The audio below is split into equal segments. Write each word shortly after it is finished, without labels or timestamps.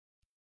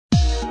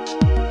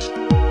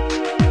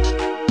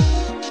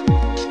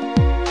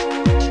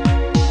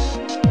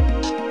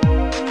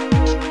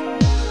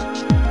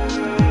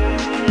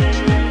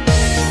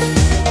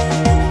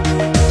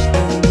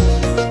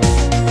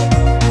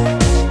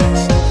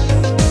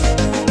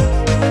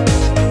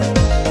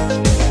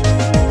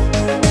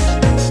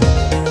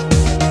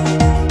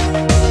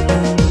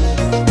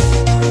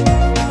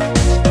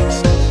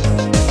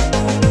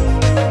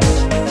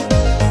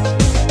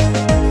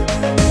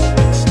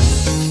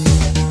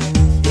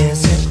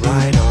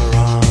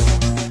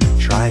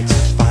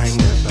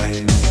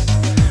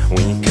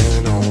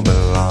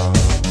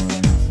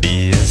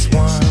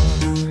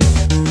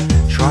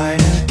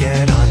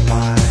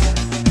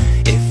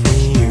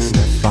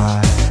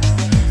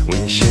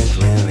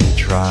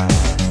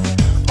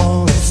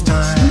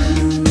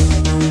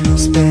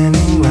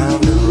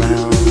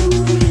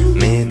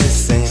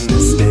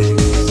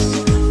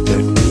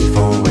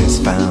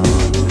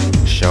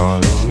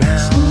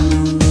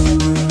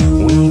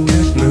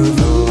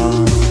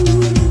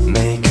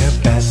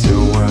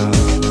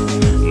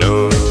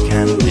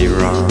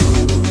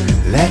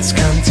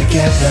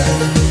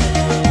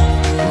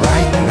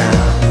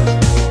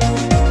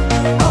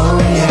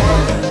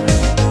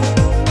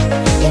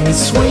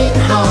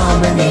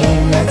harmony,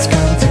 let's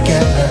come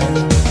together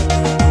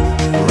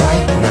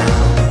right now.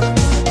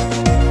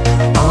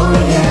 Oh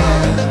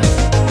yeah,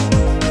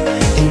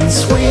 in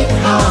sweet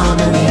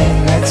harmony,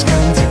 let's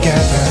come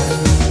together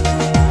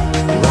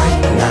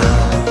right now.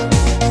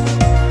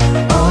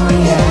 Oh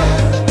yeah,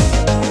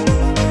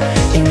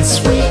 in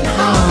sweet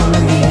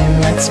harmony,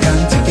 let's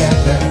come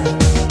together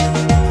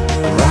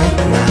right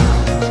now.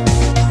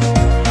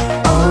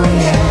 Oh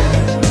yeah.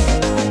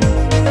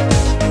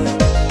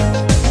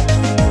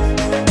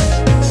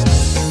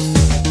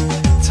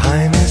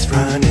 Time is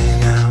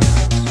running out,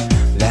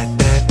 let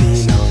there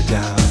be no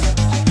doubt.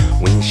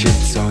 We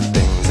should sort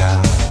things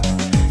out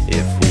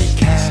if we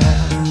care,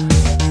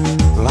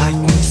 like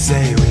we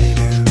say we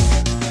do.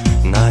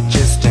 Not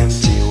just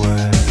empty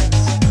words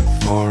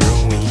for a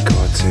week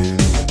or two.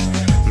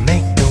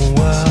 Make the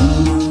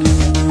world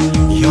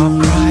your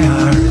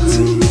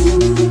priority.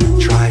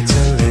 Try to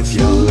live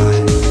your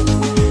life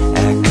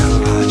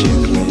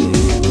ecologically.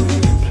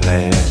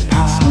 Play a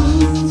part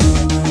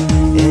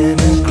in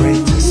a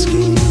greater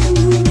scheme.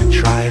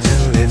 Try to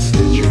live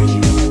the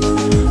dream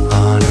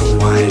on a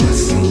wider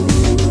scene.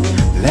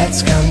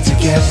 Let's come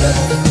together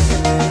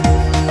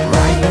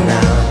right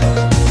now.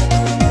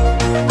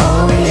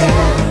 Oh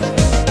yeah,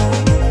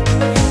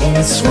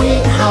 in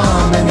sweet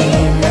harmony,